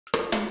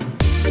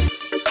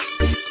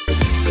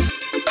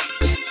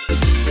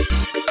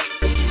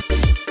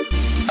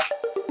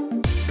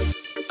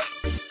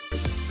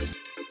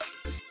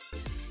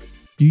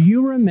Do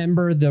you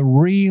remember the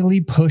really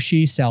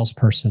pushy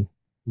salesperson?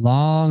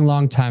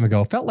 Long time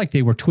ago, felt like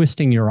they were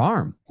twisting your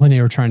arm when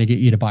they were trying to get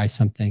you to buy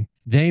something.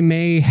 They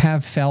may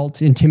have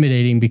felt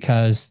intimidating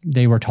because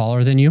they were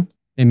taller than you.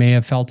 They may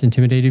have felt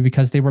intimidated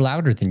because they were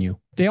louder than you.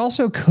 They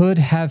also could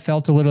have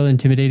felt a little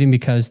intimidating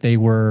because they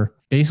were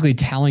basically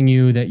telling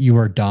you that you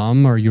were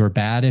dumb or you were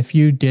bad if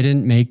you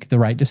didn't make the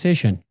right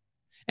decision.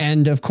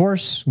 And of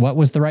course, what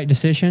was the right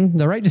decision?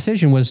 The right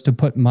decision was to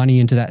put money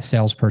into that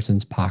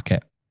salesperson's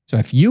pocket. So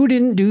if you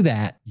didn't do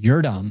that,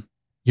 you're dumb.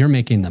 You're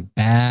making the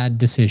bad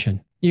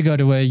decision. You go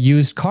to a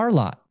used car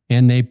lot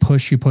and they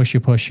push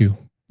you.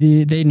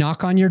 They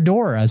knock on your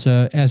door as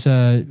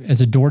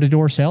a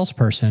door-to-door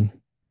salesperson,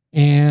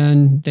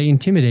 and they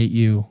intimidate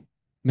you,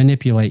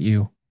 manipulate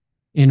you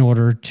in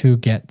order to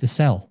get the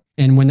sale.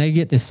 And when they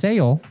get the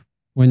sale,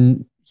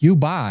 when you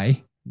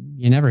buy,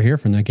 you never hear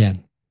from them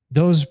again.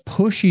 Those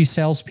pushy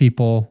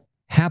salespeople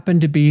happen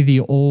to be the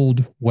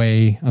old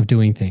way of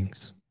doing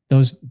things.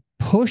 Those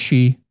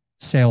pushy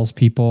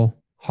salespeople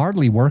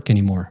hardly work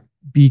anymore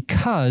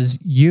because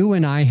you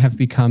and I have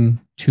become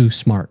too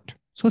smart.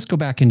 So let's go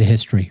back into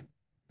history.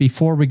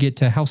 Before we get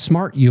to how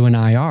smart you and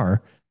I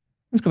are,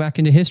 let's go back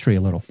into history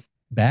a little.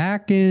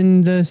 Back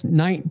in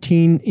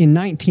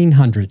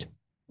 1900,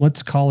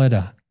 let's call it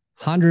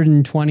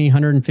 120,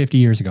 150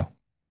 years ago.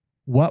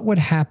 What would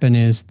happen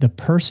is the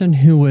person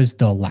who was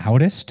the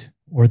loudest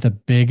or the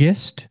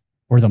biggest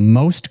or the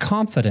most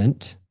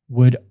confident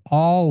would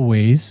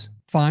always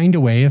find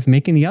a way of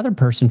making the other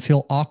person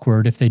feel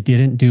awkward if they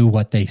didn't do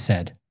what they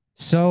said.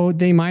 So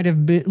they might have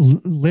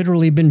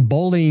literally been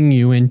bullying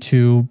you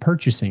into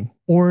purchasing,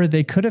 or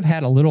they could have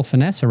had a little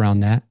finesse around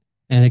that,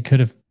 and they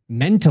could have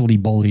mentally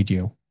bullied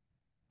you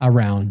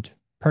around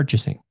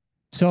purchasing.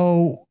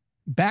 So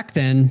back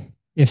then,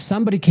 if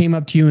somebody came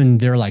up to you and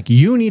they're like,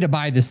 you need to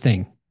buy this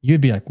thing,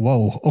 you'd be like,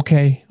 whoa,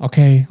 okay,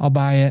 I'll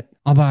buy it.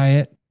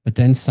 But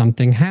then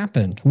something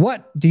happened.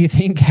 What do you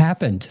think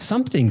happened?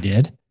 Something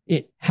did.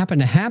 It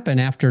happened to happen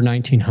after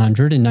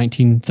 1900 and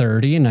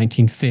 1930 and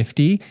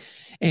 1950.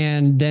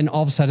 And then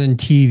all of a sudden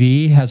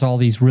TV has all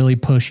these really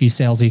pushy,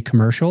 salesy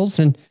commercials,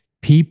 and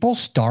people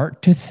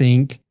start to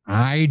think,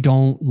 I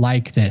don't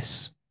like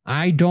this.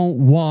 I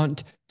don't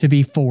want to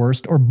be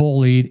forced or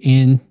bullied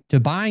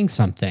into buying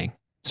something.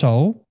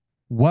 So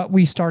what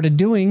we started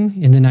doing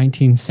in the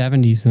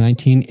 1970s, the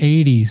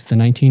 1980s, the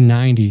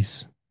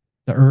 1990s,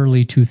 the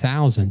early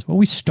 2000s, what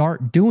we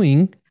start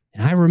doing,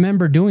 and I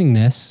remember doing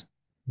this,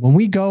 when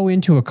we go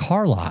into a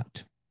car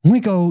lot,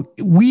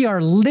 we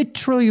are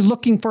literally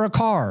looking for a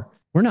car.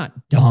 We're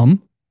not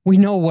dumb. We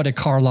know what a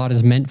car lot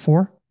is meant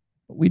for,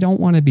 but we don't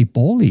want to be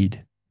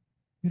bullied.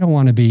 We don't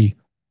want to be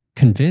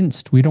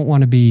convinced. We don't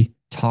want to be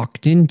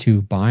talked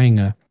into buying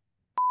a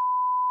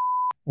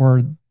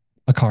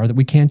car that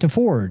we can't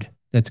afford,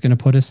 that's going to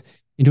put us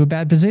into a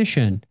bad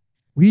position.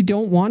 We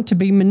don't want to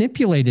be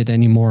manipulated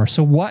anymore.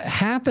 So what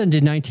happened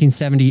in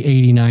 1970,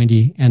 80,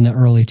 90, and the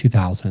early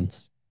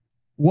 2000s?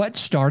 What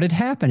started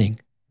happening?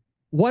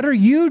 What are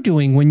you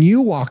doing when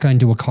you walk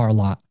into a car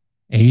lot?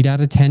 8 out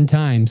of 10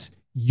 times,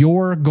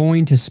 you're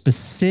going to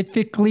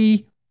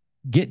specifically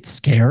get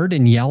scared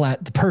and yell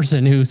at the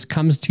person who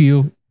comes to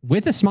you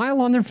with a smile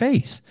on their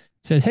face,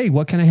 says, hey,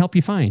 what can I help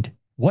you find?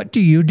 What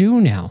do you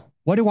do now?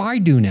 What do I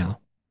do now?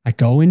 I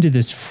go into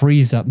this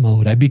freeze up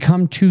mode. I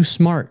become too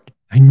smart.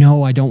 I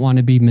know I don't want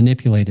to be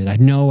manipulated. I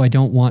know I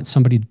don't want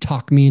somebody to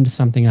talk me into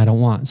something I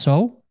don't want.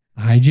 So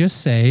I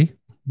just say,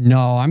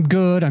 no, I'm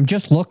good. I'm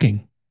just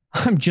looking.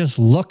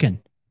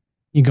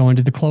 You go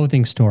into the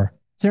clothing store.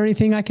 Is there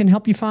anything I can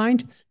help you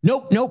find?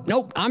 Nope.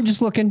 I'm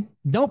just looking.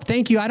 Nope.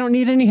 Thank you. I don't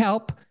need any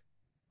help.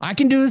 I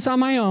can do this on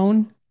my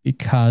own.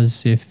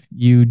 Because if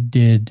you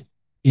did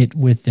it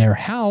with their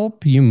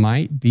help, you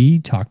might be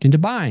talked into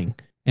buying.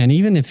 And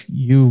even if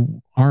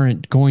you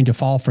aren't going to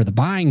fall for the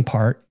buying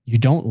part, you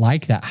don't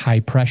like that high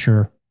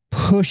pressure,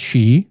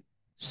 pushy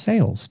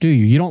sales, do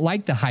you? You don't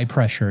like the high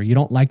pressure. You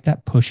don't like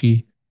that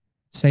pushy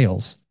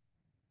sales.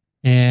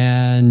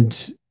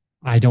 And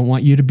I don't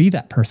want you to be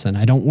that person.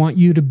 I don't want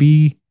you to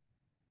be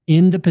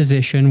in the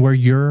position where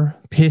you're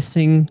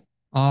pissing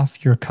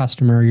off your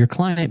customer, your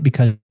client,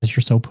 because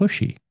you're so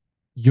pushy.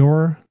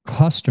 Your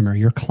customer,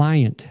 your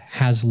client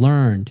has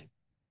learned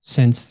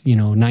since,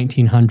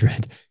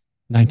 1900,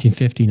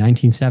 1950,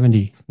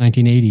 1970,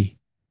 1980,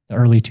 the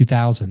early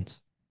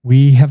 2000s.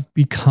 We have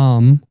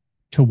become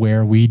to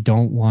where we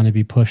don't want to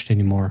be pushed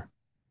anymore.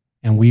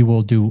 And we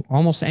will do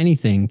almost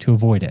anything to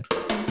avoid it.